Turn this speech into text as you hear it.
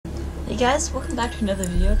Hey guys, welcome back to another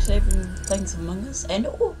video. Today we've been playing some Among Us, and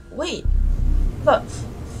oh wait, what about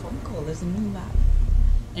Fungle? There's a new map.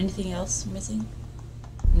 Anything else missing?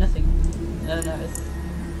 Nothing. No.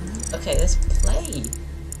 Okay, let's play.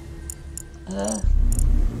 Have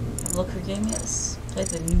a look for game. Yes, play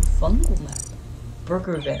the new Fungle map,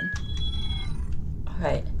 Burger Van. All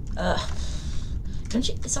right. Don't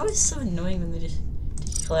you? It's always so annoying when they just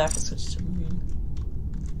have to switch to marine.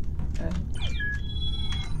 All right.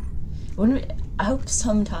 I hope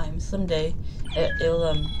someday,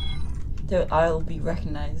 I'll be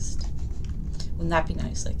recognized. Wouldn't that be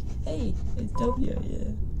nice? Like, hey, it's W,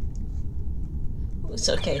 yeah.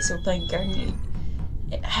 So okay, so we're playing Garden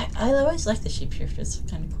 8. I always like the shapeshifter. It's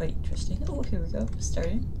kind of quite interesting. Oh, here we go.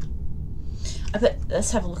 Starting.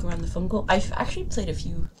 Let's have a look around the Fungle. I've actually played a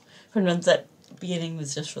few from ones that beginning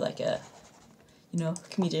was just for like a,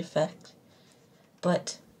 comedic effect,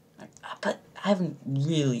 but I haven't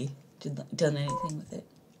really done anything with it.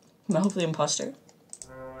 Hopefully imposter.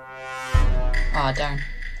 Aw, darn.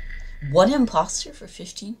 One imposter for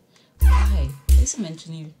 15? Why? At least I'm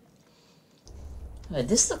engineered. Alright,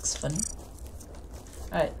 this looks funny.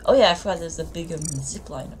 Alright. Oh yeah, I forgot there's a big zip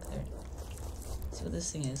line up there. Let's see what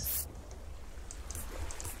this thing is.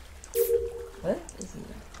 What is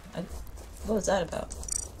it? What was that about?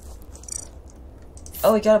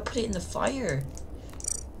 Oh, we gotta put it in the fire.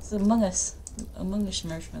 It's Among Us. Among Us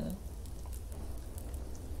marshmallow.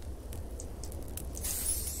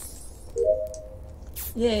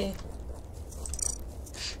 Yay.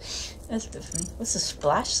 That's a bit funny. What's the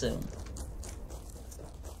splash zone?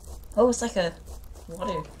 Oh, it's like a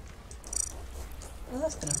water. Oh,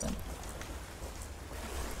 that's kind of fun.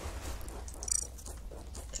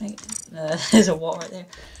 Can I, there's a wall right there.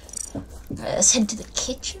 Alright, let's head to the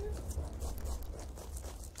kitchen.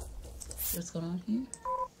 See what's going on here?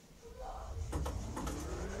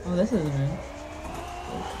 Oh, this isn't right.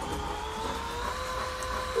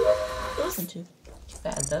 It wasn't too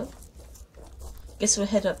bad though. Guess we'll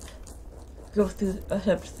head up to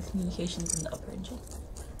the communications in the upper engine.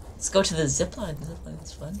 Let's go to the zipline. The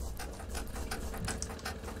zipline's fun.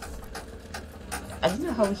 I don't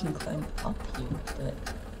know how we can climb up here, but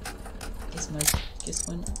guess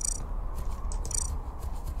why not?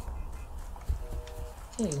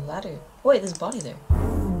 Okay, ladder. Oh wait, there's a body there.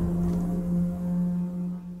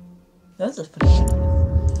 That was a funny one.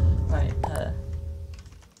 Alright,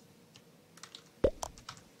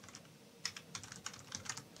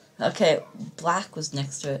 okay, black was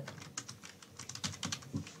next to it.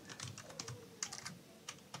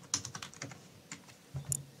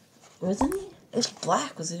 Wasn't he? It's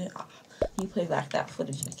black, wasn't it? Oh, you play back that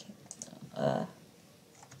footage, I can't.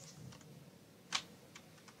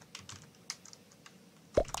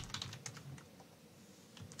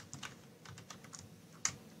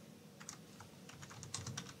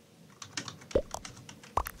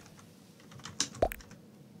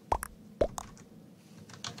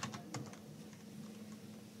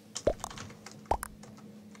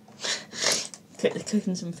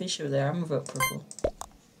 Cooking some fish over there. I'm gonna vote purple.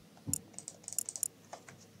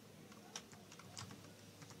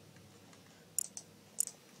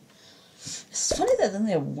 It's funny that they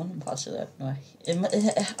only have one imposter left. No,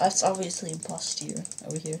 it's obviously imposter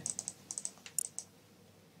over here.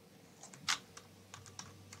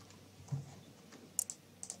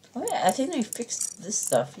 Oh yeah, I think they fixed this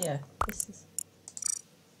stuff. Yeah, this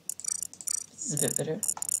is a bit better.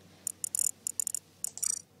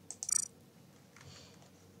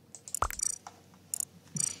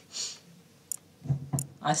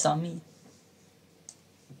 I saw me.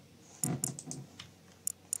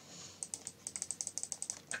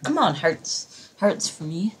 Come on, hearts. Hearts for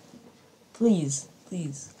me. Please,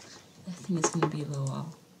 please. I think it's gonna be a little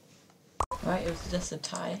while. Alright, it was just a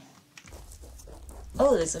tie.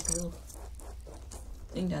 Oh, there's like a little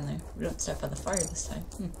thing down there. We don't start by the fire this time.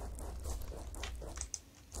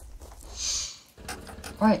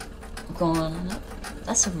 Alright, we're going on up.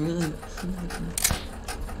 That's a really looking.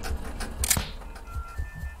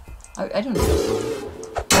 I don't know.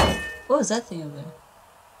 What was that thing over there?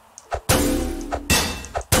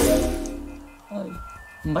 Oh,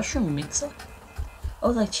 mushroom mix-up?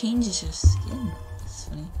 Oh, that changes your skin. That's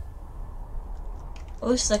funny.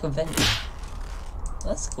 Oh, it's like a vent. Well,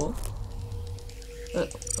 that's cool. Where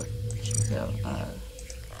should we go?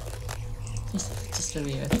 Just over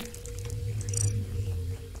here.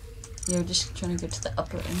 Yeah, we're just trying to get to the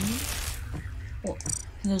upper end. Oh,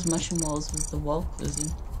 there's mushroom walls with the wall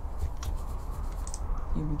closing.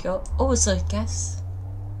 Here we go. Oh, it's a gas.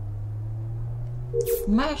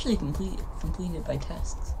 We might actually complete it by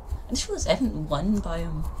tasks. I just realized I haven't won by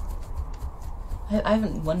I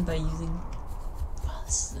haven't won by using. Oh,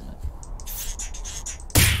 this is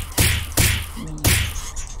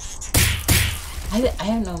I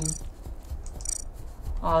haven't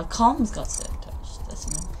Calm's got sabotaged. That's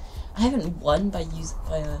annoying. I haven't won by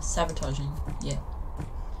sabotaging yet.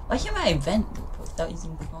 Why can't I vent without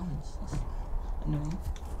using Calms? That's annoying.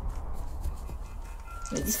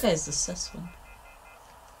 Wait, this guy is the sus one.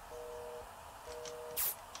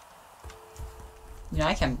 You know,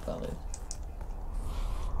 I can't be bothered.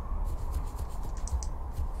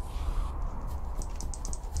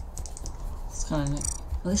 It's kind of neat.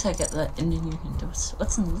 At least I get that engineer hint.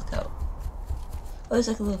 What's in the lookout? Oh, there's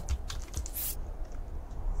like a little.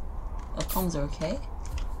 Oh, comms are okay.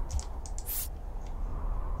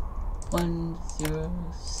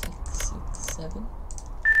 10667.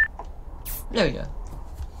 There we go.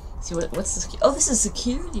 See what's this? Oh, this is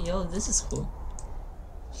security. Oh, this is cool.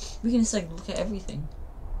 We can just like look at everything.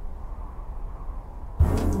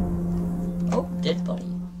 Oh, dead body.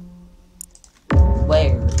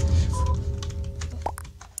 Where?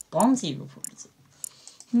 Bonzi reports it.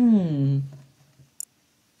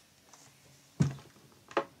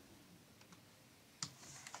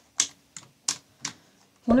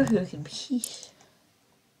 Wonder who it could be.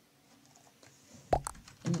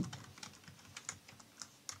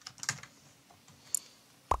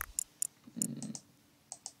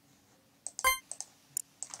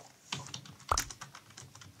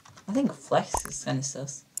 I think Flex is kind of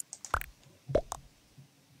sus.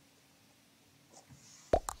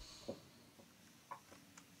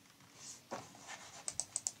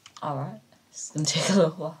 Alright, it's gonna take a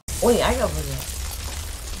little while. Wait, I got rid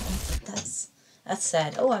of that. That's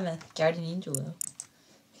sad. Oh, I'm a guardian angel though.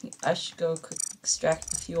 I should go quick extract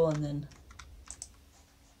the fuel and then.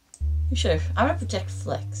 Sure, I'm gonna protect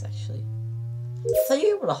Flex actually. I thought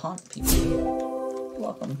you were able to haunt people. You're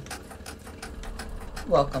welcome.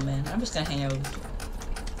 Welcome, man. I'm just gonna hang out with you.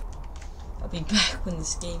 I'll be back when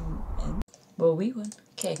this game ends. Well, we won.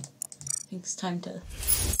 Okay. I think it's time to.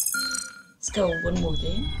 Let's go one more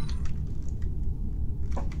game.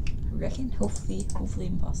 I reckon. Hopefully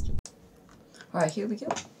imposter. Alright, here we go.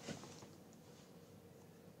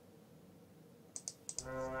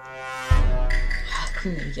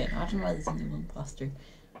 Clean it again. I don't know why there's only one imposter.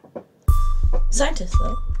 Scientist,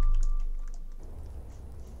 though.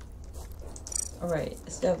 Alright,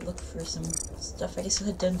 let's go look for some stuff. I guess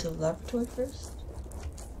we'll head down to the laboratory first.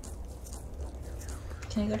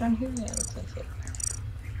 Can I go down here? Yeah, it looks like it.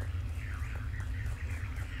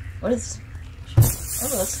 What is... Oh,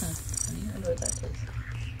 that's kind of funny. I wonder what that is.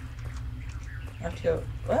 I have to go...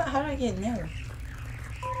 What? How do I get in there?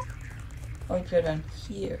 Oh, I go down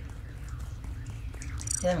here.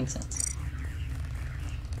 Yeah, that makes sense.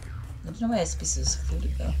 I don't know why this piece is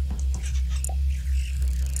secluded though.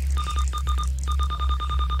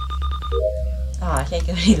 Ah, I can't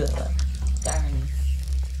go any lower. Darn.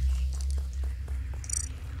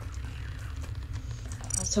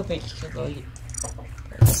 I was hoping you could go.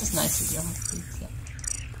 This is nice if you don't have to use that.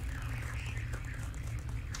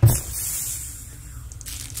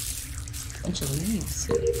 Bunch of leaves.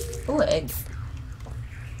 Oh, an egg.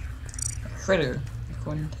 A critter,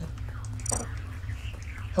 according to.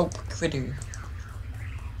 Help critter.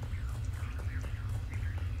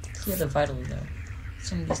 Clear the vital though.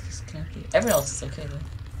 Somebody's disconnected. Everyone else is okay though.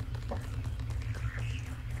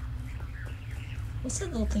 What's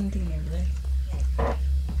that little thing doing over there?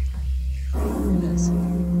 Who knows?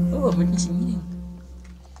 Oh, emergency meeting.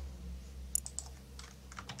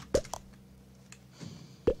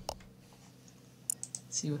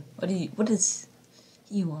 Let's see what does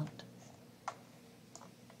he want?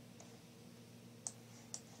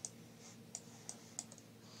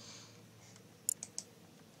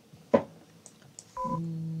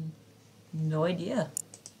 No idea.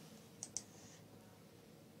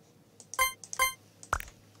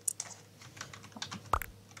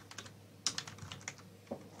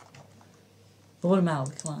 Vote him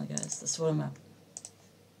out. Come on, guys. Let's vote him out.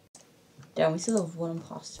 Damn, we still have one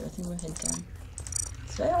imposter. I think we'll head down.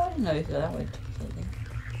 So I didn't know we could go that way.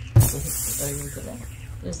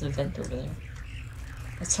 There's an event over there.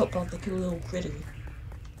 Let's help out the cool little critter.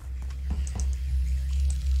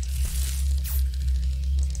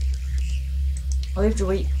 Oh, we have to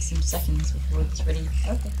wait some seconds before it's ready.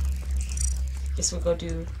 Okay. Guess we'll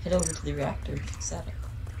head over to the reactor to fix that up.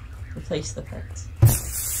 Replace the parts.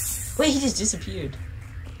 Wait, he just disappeared.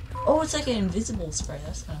 Oh, it's like an invisible spray.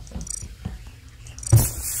 That's kind of fun.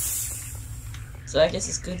 So I guess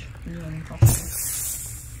it's good when you're imposter.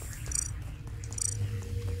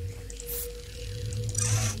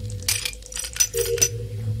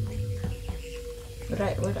 What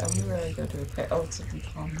we really go to repair. Oh, it's something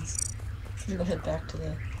ponds. I'm gonna head back to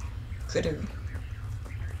the critter.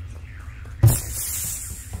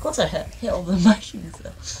 Of course I hit all the mushrooms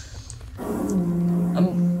though.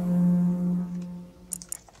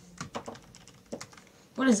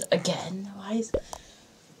 What is again? Why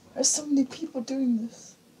are so many people doing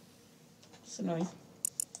this? It's annoying.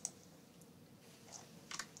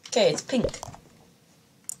 Okay, it's pink.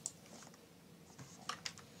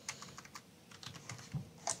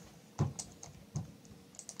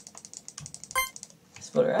 Let's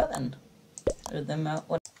vote her out then. Or them out.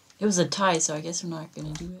 What? It was a tie, so I guess we're not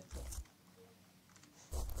gonna do it.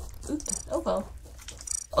 Oop. Oh well.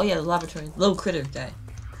 Oh yeah, the laboratory. Little critter guy.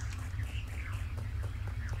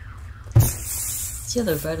 See how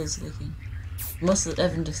their vitals are looking. Most of the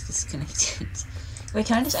evidence is disconnected. Wait,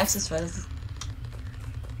 can I just access vitals?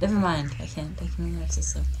 Never mind, I can't. I can only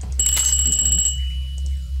access them.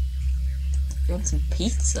 You want some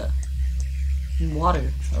pizza? And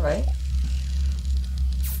water, alright?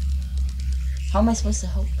 How am I supposed to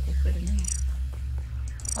help the critter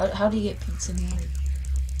now? How do you get pizza and water?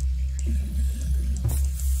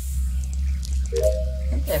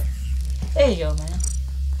 Right there. There you go, man.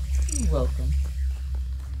 You're welcome.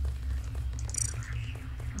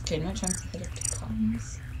 Okay, now time to head up to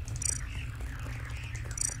ponds.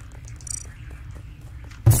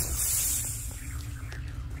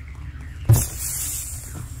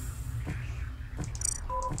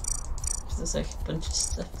 There's like a bunch of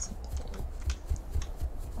stuff up there.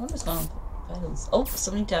 I wonder what's going on with vitals. Oh,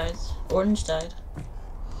 somebody died. Orange died.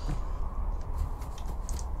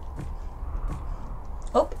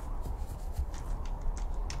 Oh!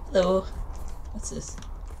 Hello. What's this?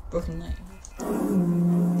 Broken knife.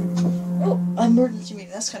 Oh, emergency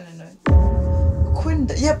meeting. That's kind of annoying. Quinn.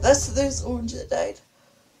 Yep, there's Orange that died.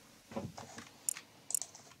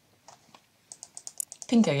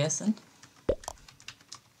 Pink, I guess then.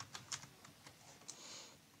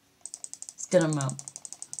 Let's get him out.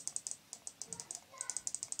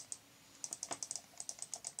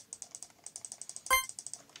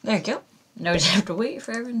 There you go. Now we just have to wait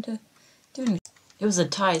for everyone to do anything. It was a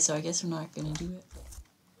tie, so I guess we're not gonna do it.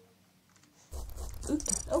 Oop.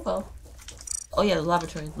 Oh well. Oh yeah, the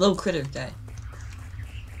laboratory. Little critter guy.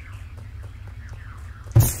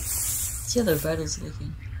 See how their vitals are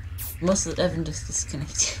looking. Most of the evidence is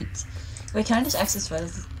disconnected. Wait, can I just access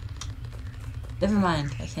vitals? Never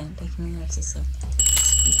mind, I can't. I can only access them.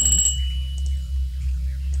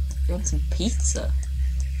 You want some pizza?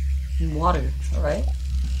 And water, alright?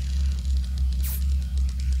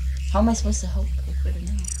 How am I supposed to help the critter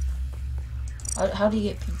now? How do you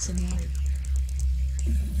get pizza and water?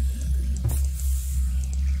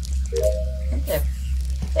 Right there.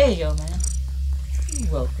 There you go, man.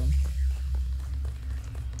 You're welcome.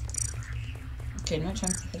 Okay, now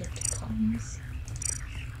time to head up to ponds.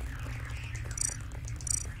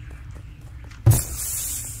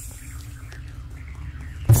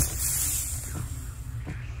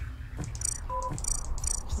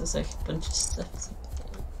 There's like a bunch of stuff up there.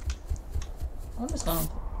 I wonder what's going on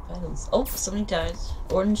with vitals. Oh, somebody died.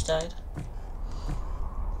 Orange died.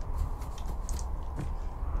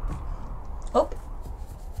 Oh!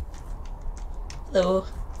 Hello.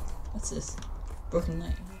 What's this? Broken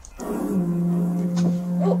knife.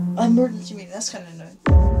 Oh, emergency meeting. That's kind of annoying.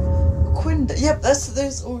 Quinn. Yep,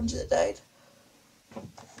 there's Orange that died.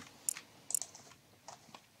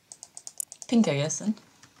 Pink, I guess then.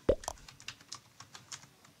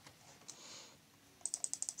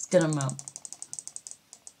 Let's get him out.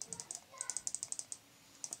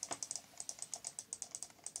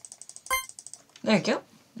 There you go.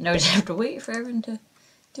 Now we just have to wait for everyone to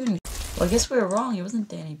do anything. Well, I guess we were wrong. It wasn't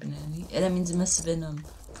Danny Banana. And that means it must have been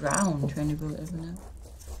Brown trying to vote everyone out.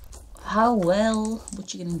 How well?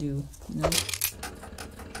 What you gonna do? You know?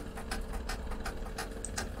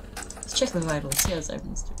 Let's check the vitals. See how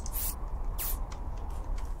everyone's doing.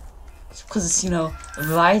 Because it's, you know,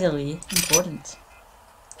 vitally important.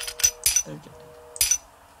 Better do it.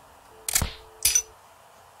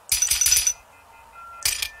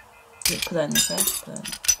 Put that in the trash.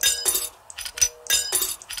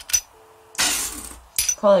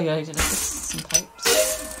 Probably gotta get some pipes.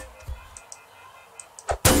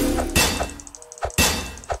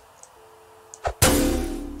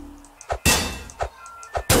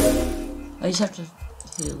 I just have to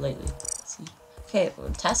hit it lightly. Let's see. Okay, well,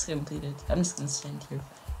 task completed. I'm just gonna stand here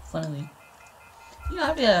funnily. You know, I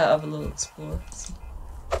have a little explore. Let's see.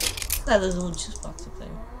 Look at that little juice box up there.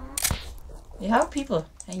 Yeah, how are people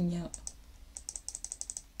hanging out?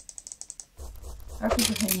 How are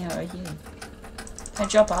people hanging out right here? Can I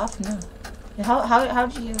drop off? No. Yeah, how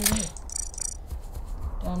did you get over there?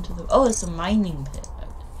 Going to the... Oh, it's a mining pit.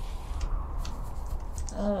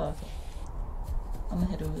 Oh, okay. I'm gonna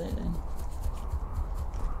head over there then.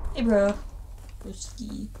 Hey, bro.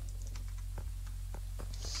 Broski.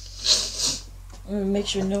 I'm gonna make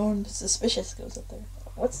sure no one suspicious goes up there.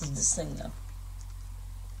 What's this thing, though?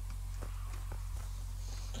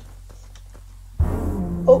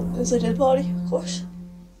 Oh, there's a dead body, of course.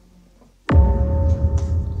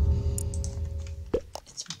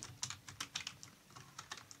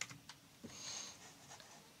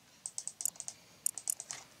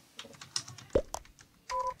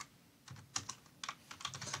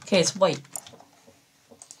 Okay, it's white.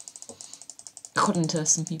 According to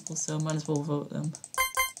some people, so might as well vote them.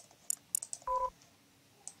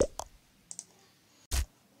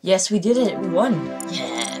 Yes, we did it! We won!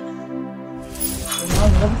 Yeah! We're now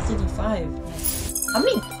level 35. Nice. How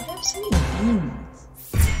many? I have so many beans.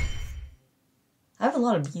 I have a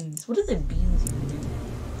lot of beans. What are the beans even do?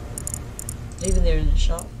 Maybe they're in the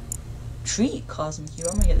shop. Tree Cosmic Hero.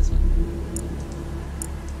 I'm gonna get this one.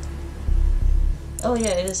 Oh yeah,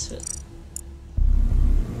 it is this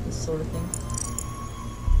sort of thing.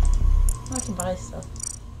 Oh, I can buy stuff.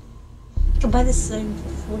 I can buy this thing for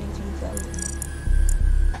 43,000.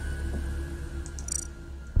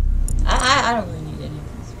 I don't really need any of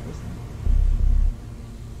these personally.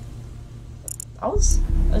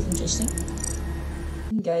 That was interesting.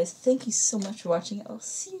 Guys, thank you so much for watching. I'll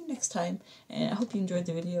see you next time, and I hope you enjoyed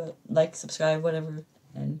the video. Like, subscribe, whatever,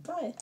 and bye.